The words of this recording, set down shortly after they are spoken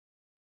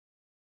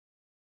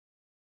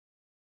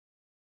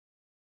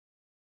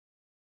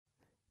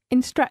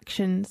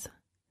Instructions.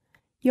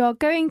 You are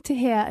going to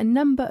hear a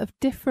number of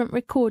different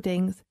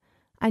recordings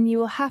and you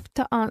will have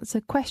to answer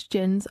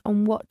questions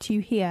on what you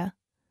hear.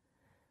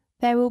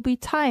 There will be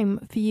time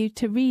for you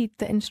to read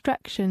the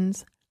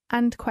instructions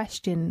and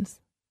questions,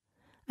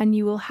 and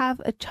you will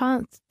have a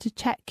chance to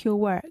check your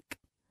work.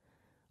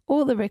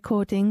 All the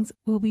recordings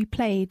will be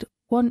played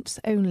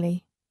once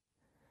only.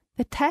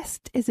 The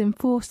test is in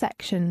 4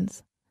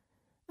 sections.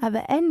 At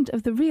the end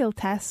of the real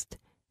test,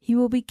 you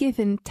will be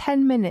given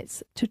 10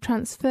 minutes to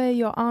transfer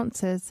your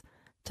answers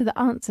to the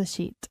answer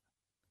sheet.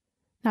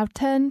 Now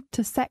turn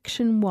to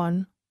section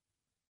 1.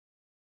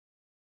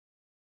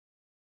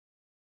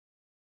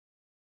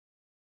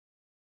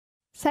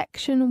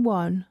 Section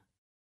 1.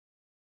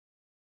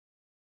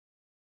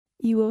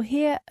 You will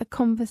hear a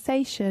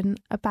conversation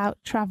about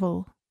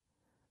travel.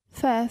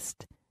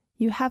 First,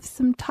 you have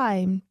some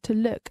time to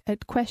look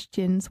at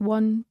questions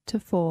 1 to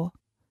 4.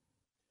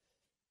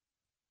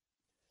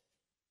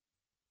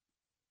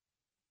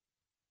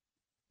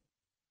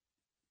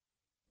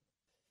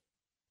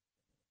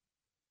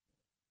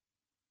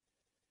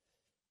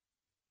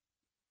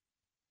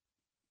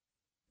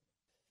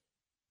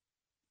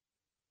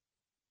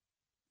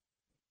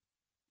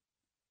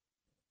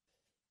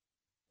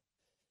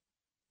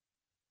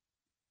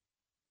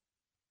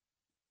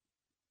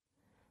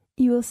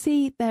 You will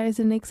see there is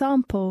an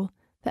example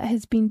that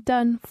has been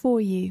done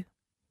for you.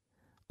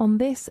 On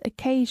this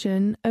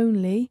occasion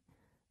only,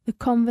 the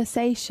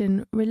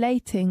conversation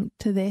relating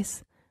to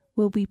this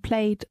will be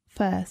played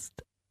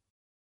first.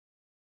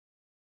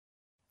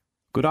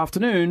 Good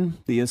afternoon,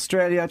 the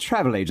Australia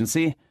Travel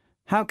Agency.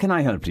 How can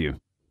I help you?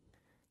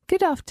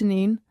 Good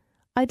afternoon.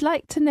 I'd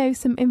like to know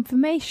some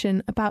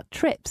information about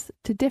trips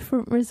to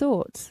different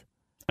resorts.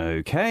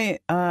 Okay,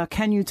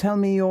 can you tell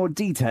me your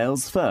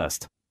details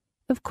first?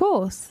 Of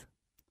course.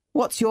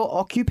 What's your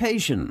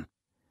occupation?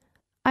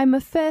 I'm a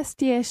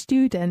first-year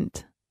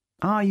student.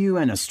 Are you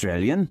an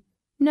Australian?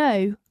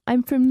 No,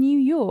 I'm from New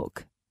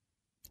York.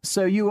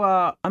 So you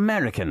are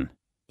American?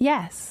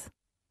 Yes.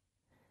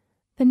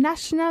 The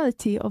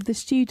nationality of the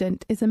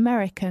student is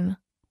American,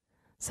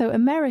 so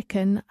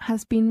American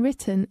has been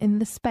written in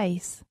the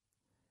space.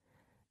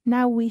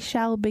 Now we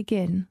shall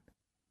begin.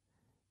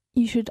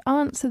 You should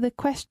answer the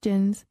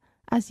questions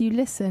as you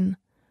listen,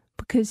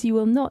 because you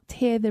will not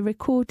hear the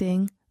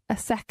recording a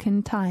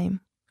second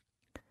time.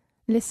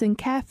 Listen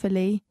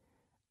carefully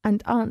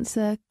and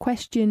answer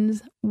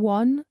questions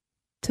 1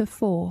 to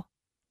 4.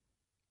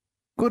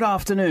 Good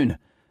afternoon,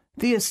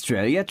 the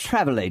Australia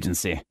Travel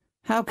Agency.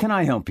 How can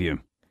I help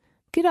you?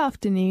 Good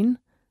afternoon.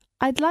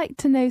 I'd like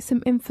to know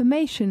some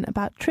information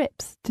about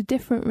trips to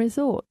different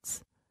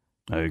resorts.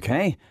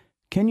 Okay,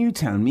 can you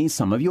tell me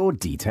some of your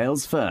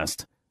details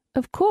first?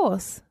 Of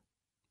course.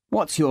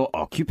 What's your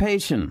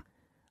occupation?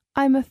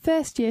 I'm a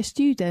first-year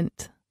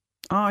student.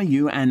 Are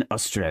you an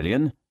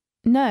Australian?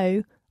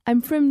 No,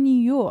 I'm from New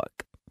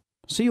York.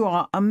 So you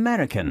are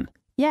American?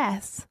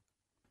 Yes.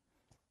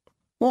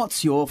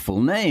 What's your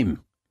full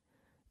name?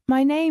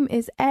 My name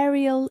is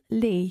Ariel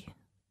Lee.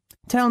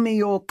 Tell me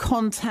your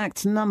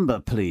contact number,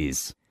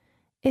 please.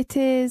 It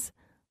is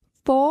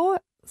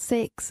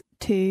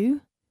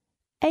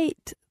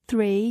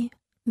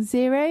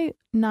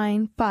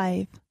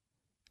 462-83095.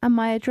 And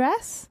my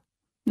address?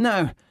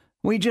 No,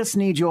 we just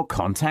need your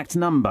contact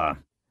number.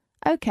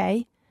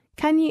 Okay.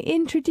 Can you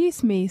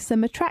introduce me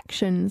some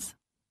attractions?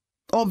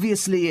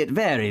 Obviously it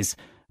varies,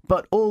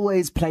 but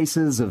always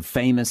places of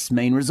famous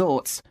main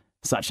resorts,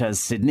 such as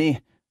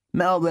Sydney,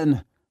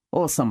 Melbourne,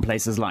 or some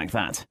places like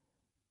that.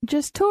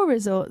 Just tour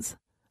resorts?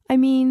 I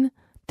mean,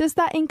 does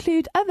that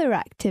include other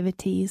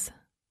activities?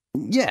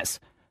 Yes.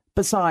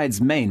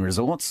 Besides main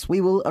resorts,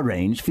 we will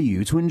arrange for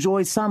you to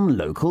enjoy some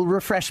local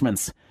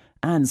refreshments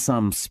and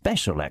some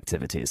special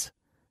activities.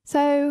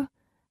 So,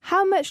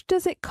 how much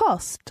does it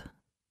cost?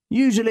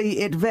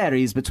 Usually it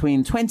varies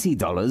between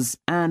 $20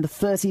 and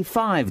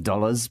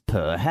 $35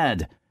 per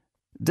head,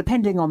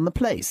 depending on the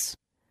place.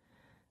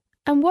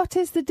 And what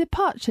is the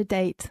departure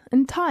date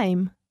and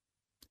time?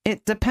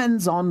 It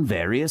depends on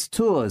various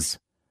tours,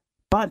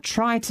 but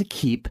try to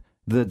keep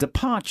the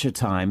departure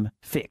time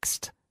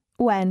fixed.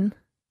 When?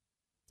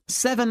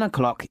 7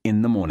 o'clock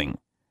in the morning.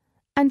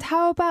 And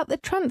how about the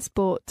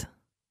transport?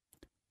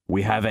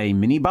 We have a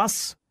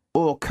minibus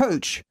or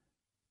coach,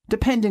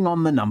 depending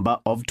on the number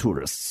of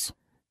tourists.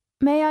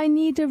 May I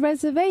need a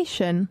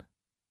reservation?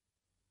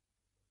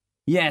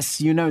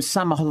 Yes, you know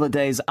summer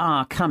holidays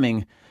are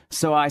coming,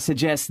 so I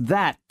suggest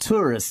that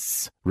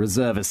tourists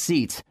reserve a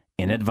seat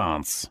in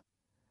advance.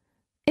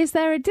 Is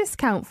there a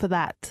discount for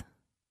that?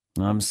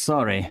 I'm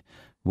sorry,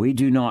 we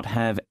do not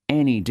have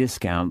any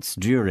discounts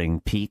during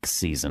peak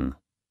season.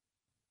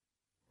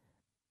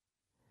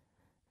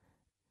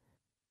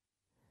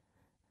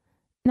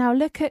 Now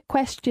look at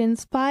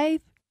questions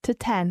 5 to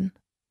 10.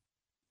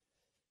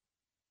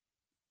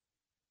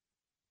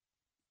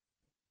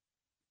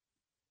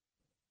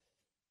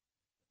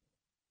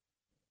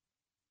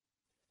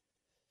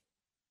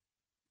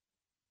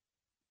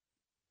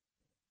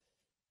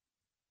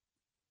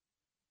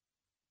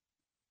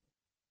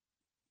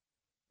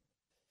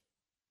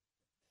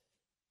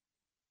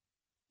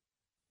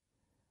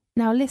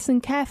 Now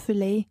listen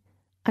carefully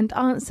and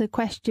answer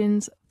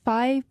questions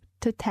 5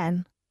 to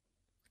 10.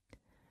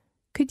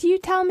 Could you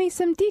tell me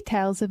some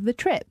details of the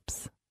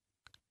trips?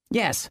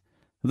 Yes,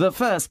 the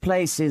first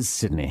place is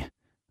Sydney.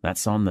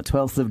 That's on the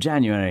 12th of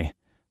January.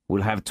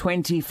 We'll have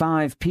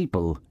 25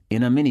 people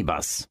in a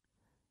minibus.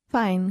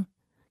 Fine.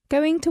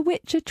 Going to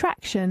which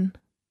attraction?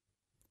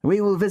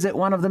 We will visit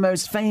one of the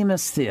most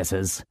famous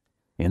theatres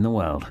in the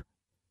world.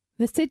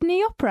 The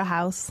Sydney Opera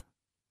House.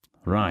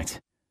 Right.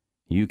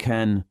 You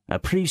can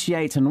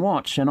appreciate and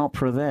watch an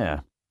opera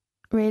there.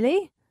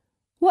 Really?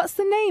 What's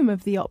the name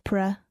of the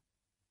opera?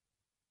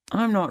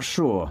 I'm not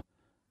sure.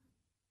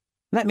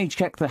 Let me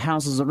check the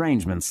house's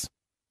arrangements.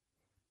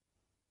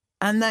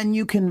 And then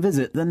you can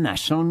visit the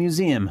National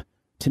Museum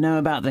to know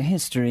about the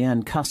history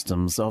and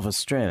customs of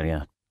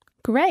Australia.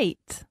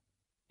 Great.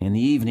 In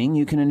the evening,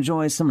 you can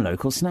enjoy some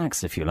local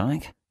snacks if you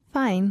like.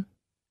 Fine.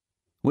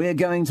 We're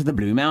going to the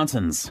Blue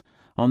Mountains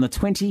on the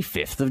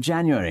 25th of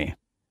January.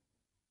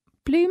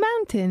 Blue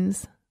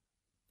Mountains?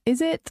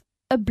 Is it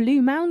a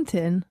blue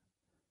mountain?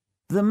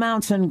 The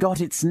mountain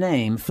got its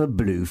name for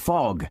blue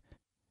fog.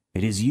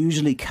 It is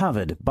usually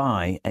covered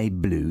by a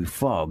blue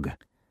fog.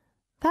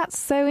 That's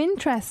so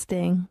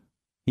interesting.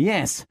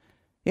 Yes,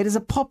 it is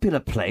a popular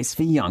place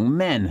for young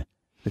men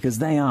because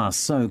they are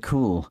so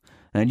cool,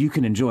 and you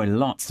can enjoy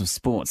lots of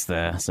sports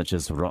there, such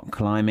as rock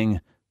climbing,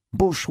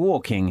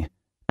 bushwalking,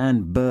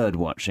 and bird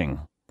watching.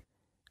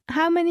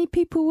 How many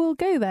people will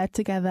go there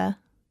together?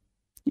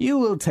 You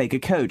will take a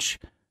coach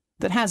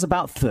that has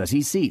about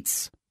 30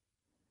 seats.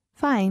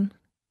 Fine.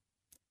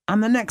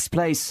 And the next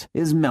place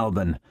is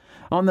Melbourne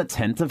on the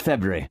 10th of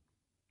February,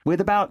 with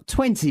about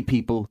 20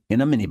 people in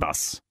a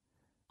minibus.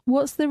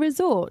 What's the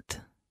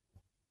resort?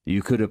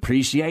 You could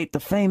appreciate the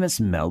famous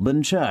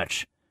Melbourne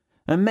Church,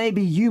 and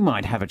maybe you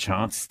might have a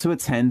chance to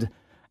attend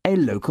a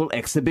local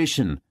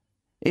exhibition,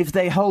 if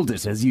they hold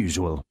it as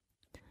usual.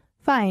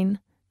 Fine.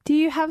 Do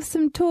you have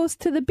some tours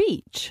to the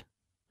beach?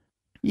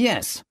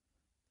 Yes.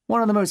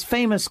 One of the most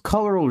famous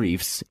coral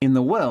reefs in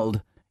the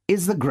world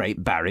is the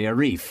Great Barrier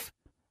Reef,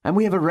 and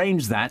we have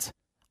arranged that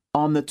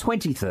on the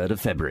 23rd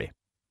of February.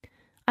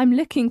 I'm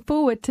looking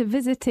forward to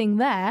visiting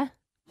there.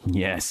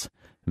 Yes,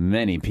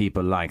 many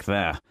people like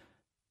there.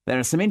 There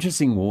are some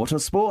interesting water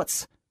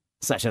sports,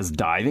 such as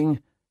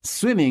diving,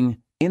 swimming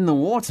in the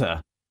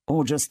water,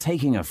 or just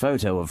taking a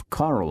photo of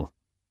coral.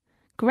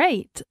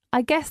 Great.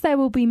 I guess there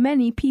will be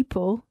many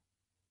people.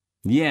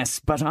 Yes,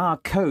 but our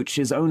coach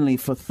is only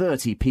for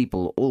 30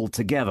 people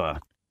altogether.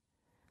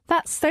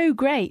 That's so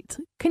great.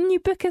 Can you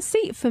book a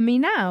seat for me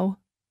now?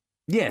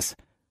 Yes,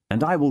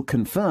 and I will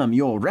confirm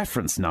your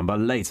reference number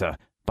later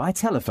by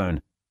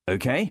telephone,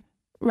 okay?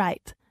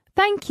 Right.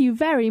 Thank you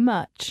very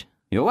much.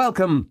 You're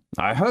welcome.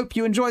 I hope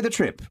you enjoy the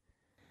trip.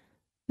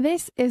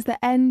 This is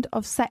the end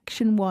of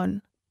section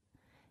 1.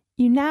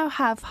 You now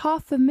have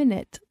half a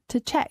minute to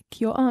check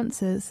your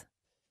answers.